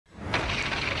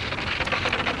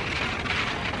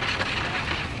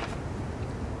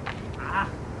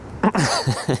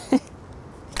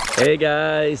Hey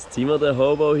guys, Timo the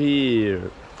Hobo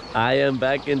here. I am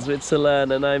back in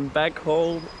Switzerland and I'm back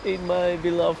home in my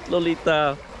beloved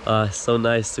Lolita. So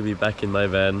nice to be back in my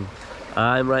van.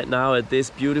 I'm right now at this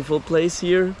beautiful place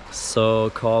here.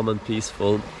 So calm and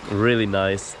peaceful, really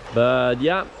nice. But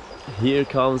yeah, here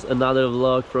comes another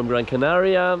vlog from Gran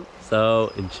Canaria.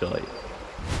 So enjoy.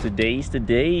 Today's the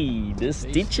day. The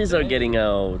stitches are getting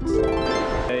out.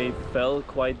 I fell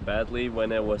quite badly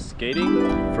when I was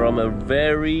skating from a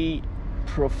very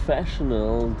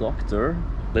professional doctor.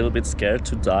 A little bit scared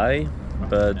to die,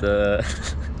 but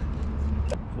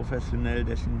Professionell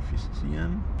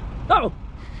desinfizieren. Oh!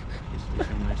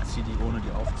 Ich zieh die ohne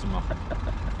die aufzumachen.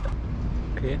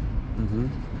 Okay.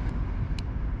 Mhm.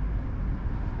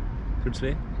 Tut's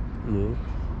weh? Mhm.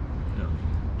 Ja.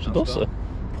 Stosse.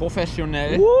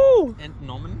 Professionell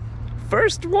entnommen.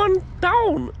 First one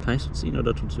down! Kannst du ziehen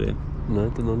oder tut's weh?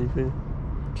 Nein, tut noch nicht weh.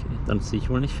 Okay, dann zieh ich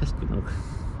wohl nicht fest genug.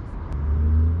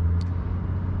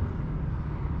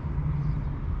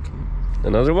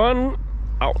 Another one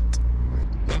out.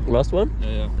 Last one? Ja,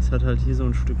 ja. Es hat halt hier so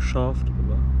ein Stück scharf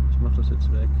drüber. Ich mach das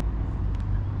jetzt weg.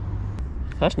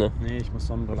 Hast du ne? Nee, ich muss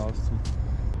Sonnenbrille ausziehen.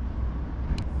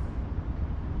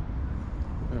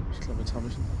 Ja, ich glaube, jetzt habe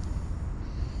ich ihn.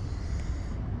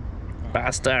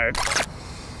 Bastard!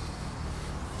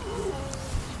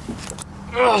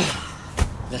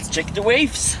 Let's check the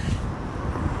waves.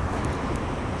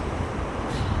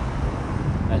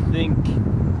 I think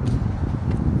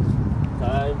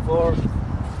time for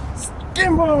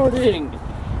Skimboarding.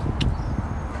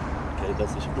 Okay,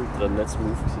 das ist ultra nicht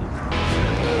smooth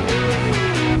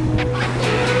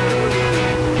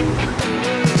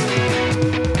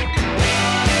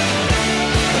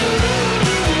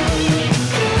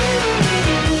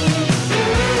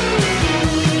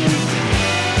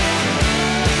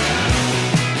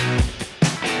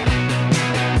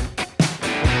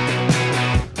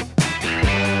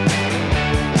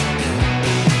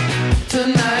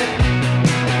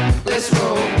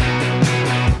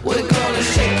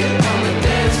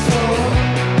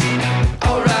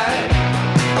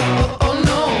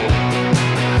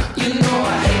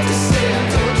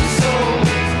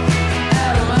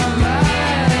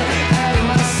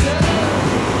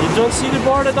Don't see the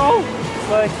board at all. It's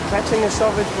like catching a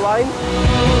savage blind.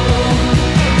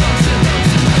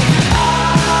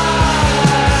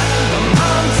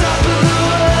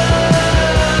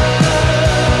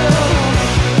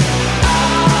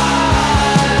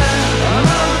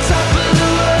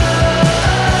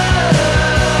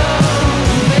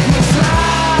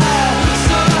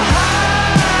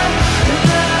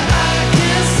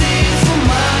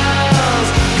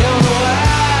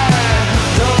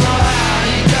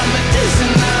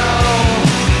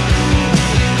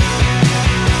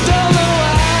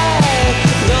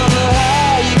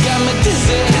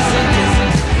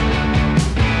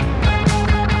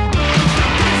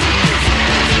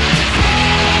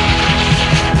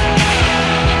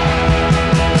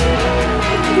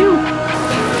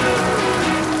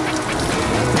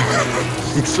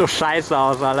 Sieht so scheiße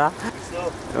aus, Alter.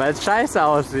 So. Weil es scheiße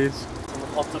aussieht.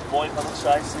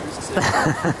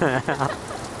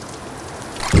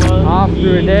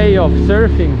 After a day of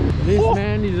surfing, this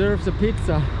man deserves a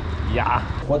pizza. Ja.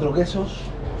 4 quesos.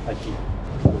 Aquí.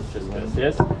 Muchas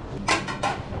gracias.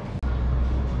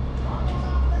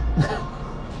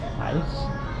 Nice.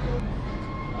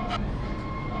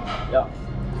 Ja.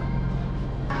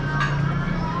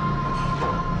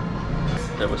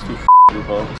 Der was du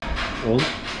gebaut. Und?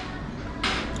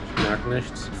 Ich merke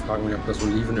nichts. Ich frage mich, ob das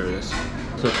Olivenöl ist.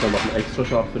 Sollte man noch einen extra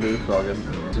scharfen Öl fragen.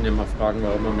 Ich muss mal fragen,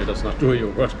 warum er mir das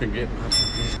Naturjoghurt gegeben hat.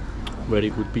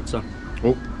 Very good pizza.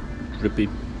 Oh, drippy.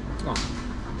 Oh.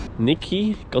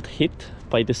 Nikki got hit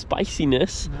by the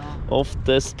spiciness of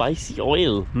the spicy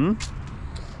oil. Yeah.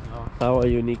 How are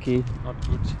you, Nikki? Not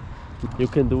good. You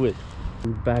can do it.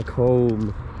 Back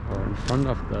home. In front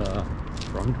of the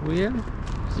front wheel?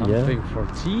 Something for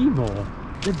Timo.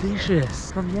 The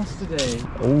dishes from yesterday.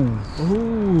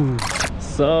 Oh.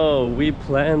 So we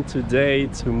planned today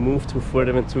to move to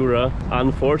Fuerteventura.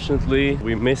 Unfortunately,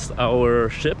 we missed our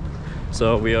ship.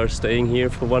 So we are staying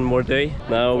here for one more day.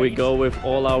 Now we go with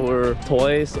all our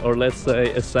toys, or let's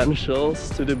say essentials,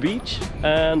 to the beach.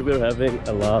 And we're having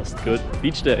a last good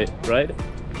beach day, right?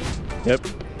 Yep.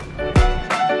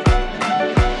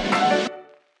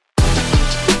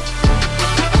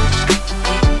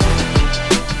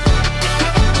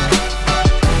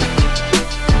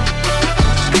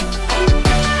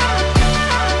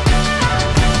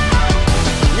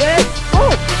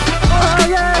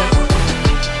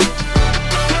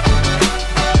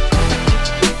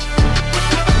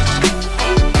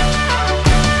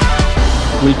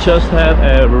 We just had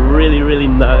a really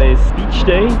nice beach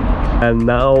day, and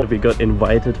now we got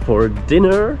invited for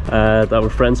dinner at our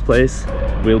friend's place.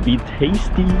 Will be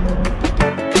tasty.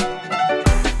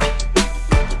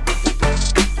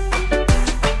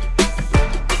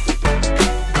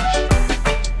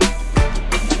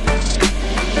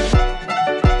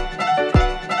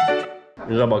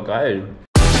 Ist aber geil.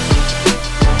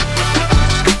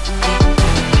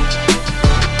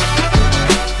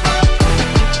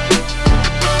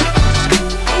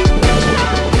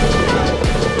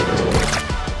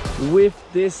 With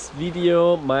this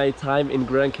video, my time in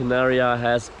Gran Canaria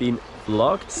has been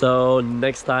vlogged. So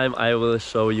next time I will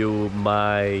show you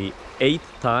my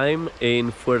 8th time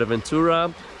in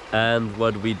Fuerteventura and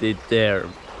what we did there.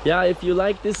 Yeah, if you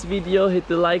like this video, hit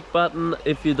the like button.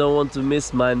 If you don't want to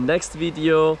miss my next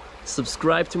video,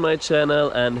 subscribe to my channel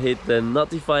and hit the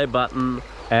notify button.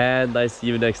 And I see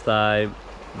you next time.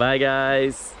 Bye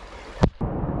guys.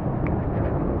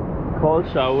 Cold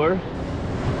shower.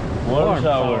 Warm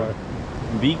shower.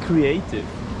 Be creative.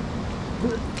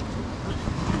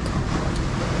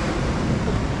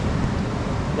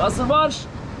 Was du machst?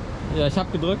 Ja, ich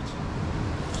hab gedrückt.